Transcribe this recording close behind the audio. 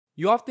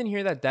You often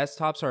hear that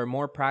desktops are a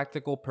more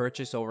practical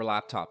purchase over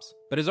laptops,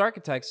 but as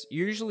architects,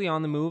 you're usually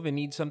on the move and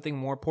need something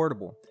more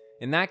portable.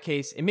 In that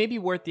case, it may be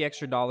worth the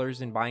extra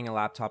dollars in buying a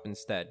laptop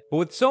instead. But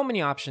with so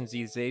many options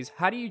these days,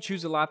 how do you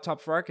choose a laptop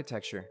for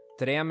architecture?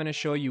 Today I'm going to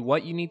show you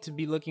what you need to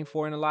be looking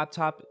for in a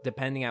laptop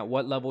depending at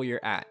what level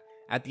you're at.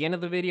 At the end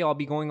of the video, I'll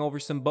be going over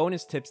some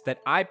bonus tips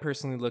that I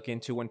personally look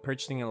into when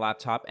purchasing a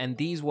laptop, and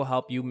these will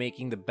help you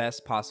making the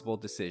best possible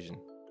decision.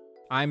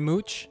 I'm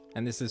Mooch,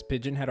 and this is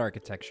Pigeonhead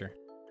Architecture.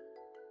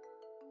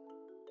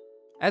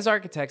 As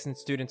architects and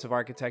students of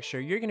architecture,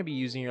 you're going to be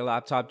using your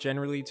laptop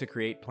generally to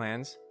create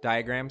plans,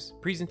 diagrams,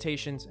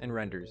 presentations, and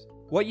renders.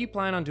 What you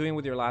plan on doing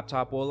with your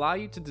laptop will allow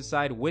you to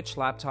decide which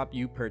laptop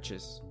you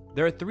purchase.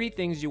 There are three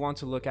things you want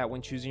to look at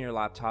when choosing your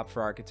laptop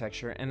for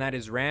architecture, and that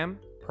is RAM,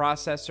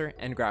 processor,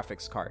 and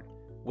graphics card.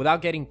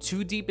 Without getting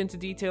too deep into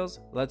details,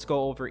 let's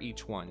go over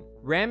each one.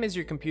 RAM is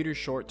your computer's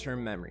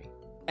short-term memory.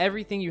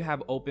 Everything you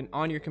have open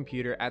on your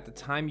computer at the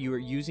time you are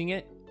using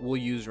it will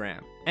use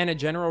RAM. And a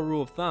general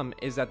rule of thumb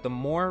is that the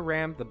more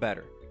RAM, the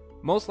better.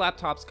 Most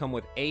laptops come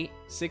with 8,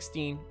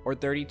 16, or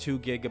 32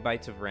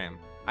 gigabytes of RAM.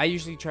 I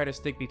usually try to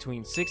stick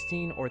between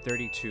 16 or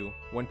 32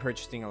 when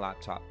purchasing a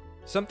laptop.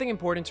 Something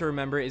important to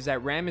remember is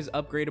that RAM is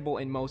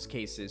upgradable in most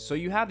cases, so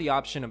you have the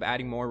option of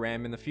adding more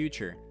RAM in the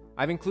future.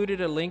 I've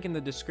included a link in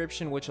the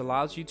description which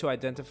allows you to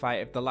identify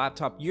if the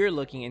laptop you're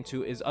looking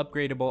into is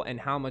upgradable and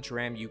how much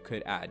RAM you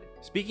could add.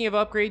 Speaking of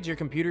upgrades, your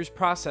computer's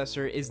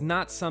processor is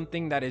not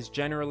something that is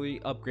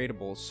generally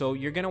upgradable, so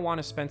you're going to want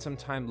to spend some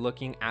time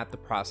looking at the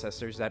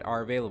processors that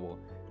are available.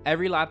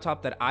 Every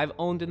laptop that I've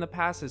owned in the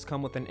past has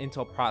come with an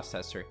Intel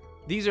processor.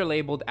 These are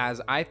labeled as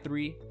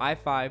i3,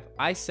 i5,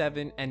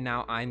 i7, and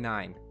now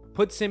i9.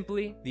 Put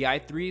simply, the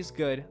i3 is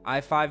good,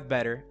 i5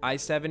 better,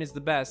 i7 is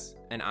the best,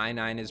 and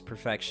i9 is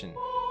perfection.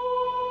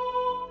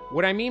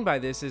 What I mean by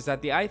this is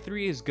that the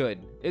i3 is good.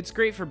 It's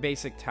great for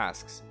basic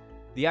tasks.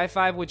 The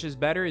i5, which is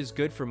better, is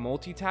good for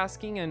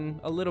multitasking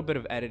and a little bit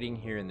of editing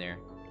here and there.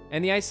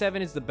 And the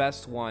i7 is the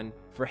best one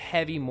for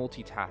heavy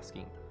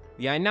multitasking.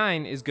 The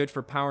i9 is good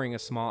for powering a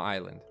small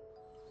island.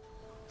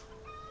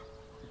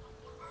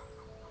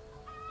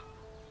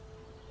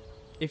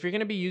 If you're going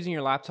to be using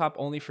your laptop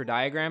only for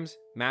diagrams,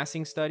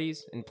 massing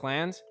studies, and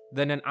plans,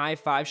 then an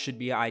i5 should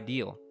be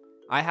ideal.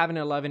 I have an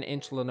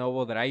 11-inch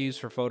Lenovo that I use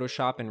for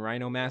Photoshop and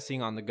Rhino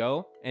massing on the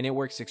go, and it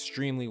works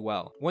extremely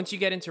well. Once you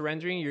get into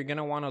rendering, you're going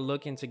to want to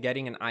look into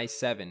getting an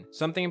i7.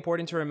 Something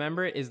important to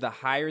remember is the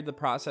higher the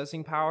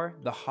processing power,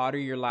 the hotter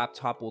your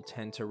laptop will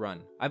tend to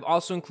run. I've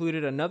also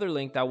included another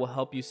link that will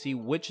help you see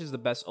which is the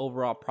best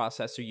overall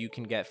processor you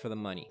can get for the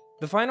money.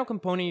 The final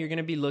component you're going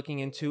to be looking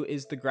into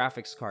is the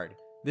graphics card.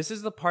 This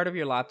is the part of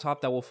your laptop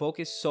that will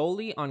focus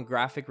solely on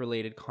graphic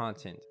related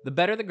content. The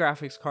better the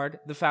graphics card,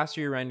 the faster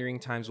your rendering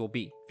times will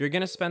be. If you're going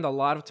to spend a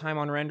lot of time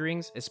on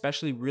renderings,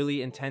 especially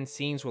really intense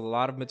scenes with a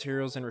lot of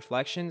materials and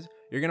reflections,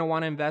 you're going to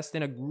want to invest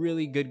in a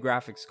really good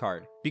graphics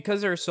card. Because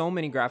there are so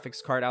many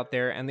graphics cards out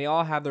there and they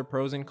all have their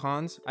pros and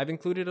cons, I've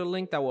included a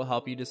link that will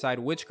help you decide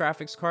which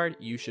graphics card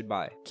you should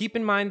buy. Keep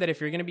in mind that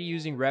if you're going to be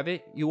using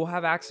Revit, you will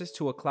have access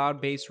to a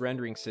cloud-based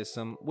rendering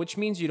system, which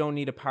means you don't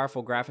need a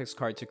powerful graphics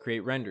card to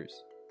create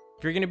renders.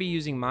 If you're going to be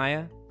using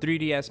Maya,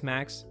 3ds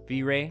Max,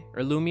 V-Ray,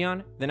 or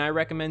Lumion, then I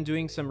recommend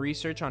doing some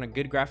research on a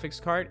good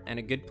graphics card, and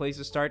a good place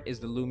to start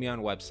is the Lumion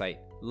website.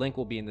 Link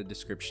will be in the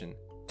description.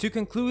 To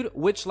conclude,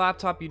 which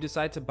laptop you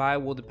decide to buy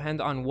will depend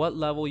on what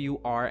level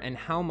you are and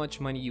how much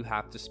money you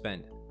have to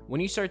spend. When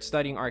you start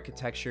studying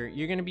architecture,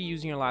 you're going to be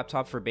using your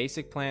laptop for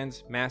basic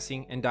plans,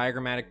 massing, and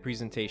diagrammatic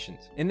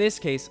presentations. In this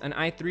case, an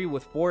i3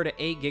 with 4 to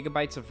 8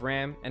 gigabytes of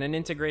RAM and an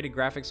integrated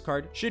graphics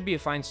card should be a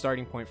fine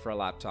starting point for a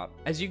laptop.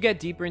 As you get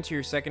deeper into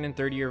your second and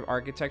third year of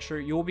architecture,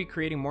 you will be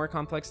creating more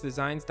complex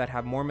designs that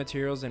have more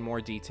materials and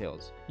more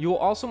details. You will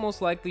also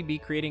most likely be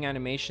creating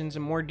animations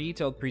and more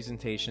detailed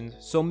presentations,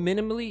 so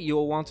minimally you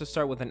will want to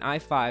start with an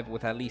i5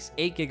 with at least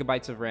 8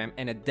 gigabytes of RAM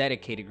and a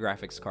dedicated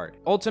graphics card.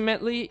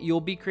 Ultimately, you'll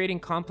be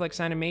creating complex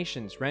animations,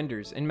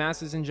 renders, and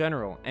masses in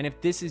general, and if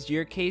this is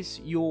your case,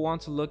 you will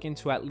want to look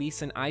into at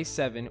least an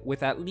i7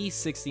 with at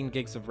least 16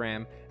 gigs of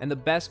RAM and the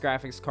best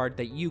graphics card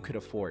that you could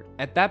afford.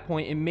 At that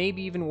point, it may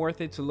be even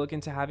worth it to look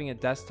into having a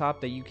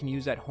desktop that you can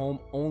use at home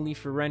only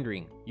for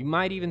rendering. You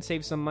might even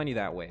save some money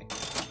that way.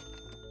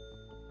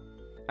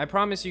 I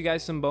promise you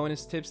guys some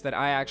bonus tips that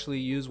I actually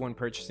use when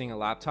purchasing a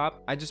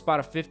laptop. I just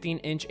bought a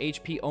 15-inch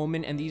HP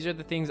Omen, and these are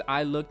the things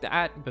I looked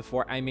at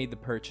before I made the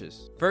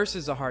purchase. First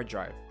is a hard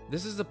drive.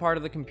 This is the part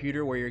of the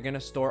computer where you're going to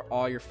store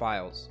all your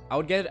files. I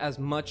would get as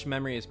much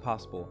memory as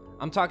possible.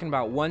 I'm talking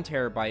about 1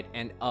 terabyte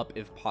and up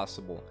if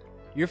possible.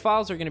 Your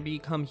files are going to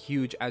become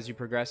huge as you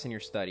progress in your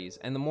studies,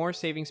 and the more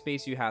saving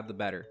space you have, the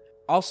better.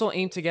 Also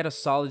aim to get a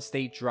solid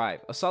state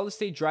drive. A solid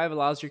state drive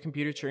allows your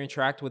computer to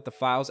interact with the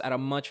files at a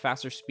much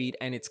faster speed,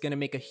 and it's going to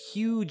make a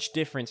huge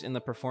difference in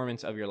the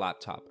performance of your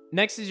laptop.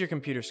 Next is your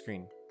computer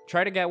screen.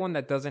 Try to get one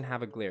that doesn't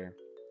have a glare.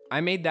 I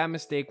made that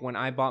mistake when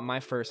I bought my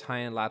first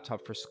high-end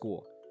laptop for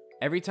school.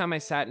 Every time I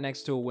sat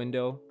next to a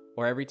window,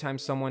 or every time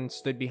someone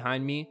stood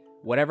behind me,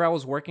 whatever I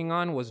was working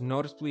on was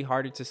noticeably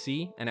harder to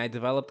see, and I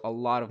developed a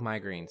lot of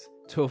migraines.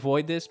 To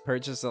avoid this,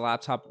 purchase a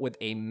laptop with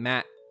a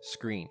matte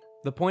screen.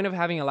 The point of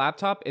having a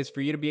laptop is for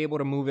you to be able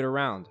to move it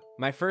around.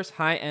 My first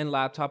high-end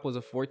laptop was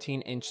a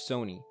 14-inch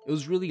Sony. It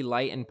was really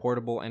light and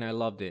portable and I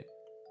loved it.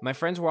 My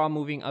friends were all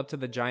moving up to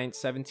the giant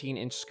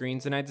 17-inch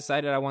screens and I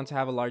decided I wanted to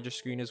have a larger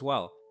screen as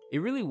well. It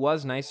really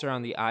was nicer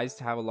on the eyes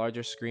to have a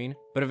larger screen,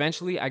 but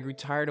eventually I grew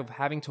tired of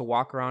having to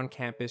walk around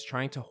campus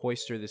trying to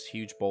hoister this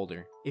huge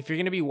boulder. If you're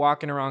going to be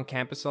walking around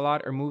campus a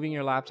lot or moving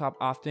your laptop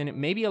often,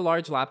 maybe a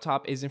large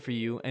laptop isn't for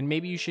you and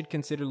maybe you should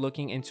consider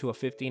looking into a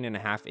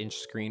 15.5-inch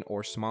screen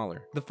or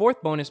smaller. The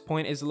fourth bonus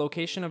point is the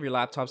location of your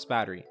laptop's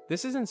battery.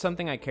 This isn't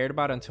something I cared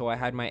about until I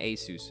had my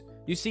Asus.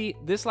 You see,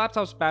 this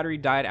laptop's battery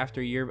died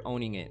after a year of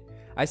owning it.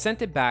 I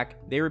sent it back,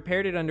 they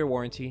repaired it under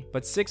warranty,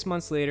 but 6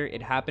 months later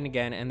it happened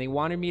again and they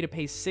wanted me to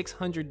pay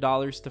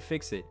 $600 to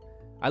fix it.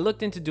 I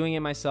looked into doing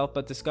it myself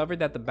but discovered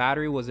that the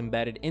battery was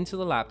embedded into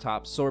the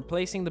laptop, so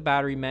replacing the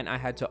battery meant I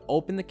had to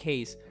open the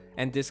case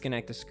and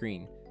disconnect the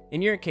screen.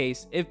 In your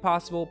case, if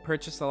possible,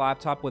 purchase a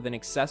laptop with an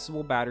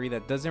accessible battery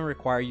that doesn't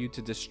require you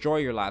to destroy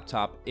your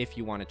laptop if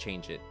you want to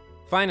change it.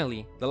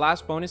 Finally, the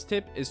last bonus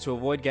tip is to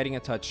avoid getting a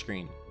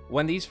touchscreen.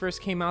 When these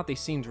first came out, they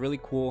seemed really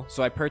cool,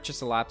 so I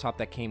purchased a laptop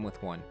that came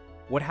with one.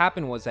 What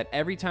happened was that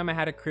every time I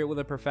had a crit with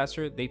a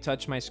professor, they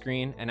touched my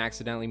screen and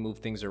accidentally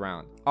moved things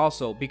around.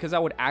 Also, because I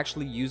would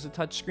actually use a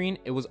touchscreen,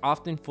 it was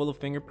often full of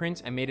fingerprints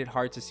and made it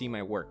hard to see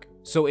my work.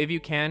 So if you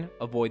can,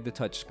 avoid the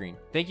touchscreen.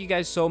 Thank you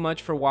guys so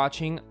much for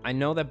watching. I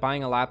know that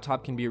buying a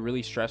laptop can be a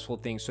really stressful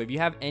thing, so if you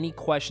have any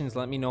questions,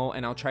 let me know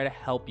and I'll try to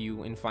help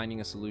you in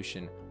finding a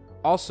solution.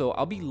 Also,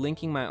 I'll be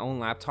linking my own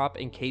laptop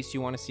in case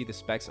you want to see the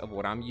specs of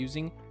what I'm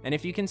using, and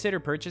if you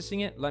consider purchasing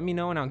it, let me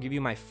know and I'll give you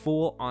my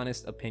full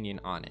honest opinion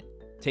on it.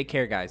 Take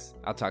care, guys.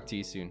 I'll talk to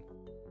you soon.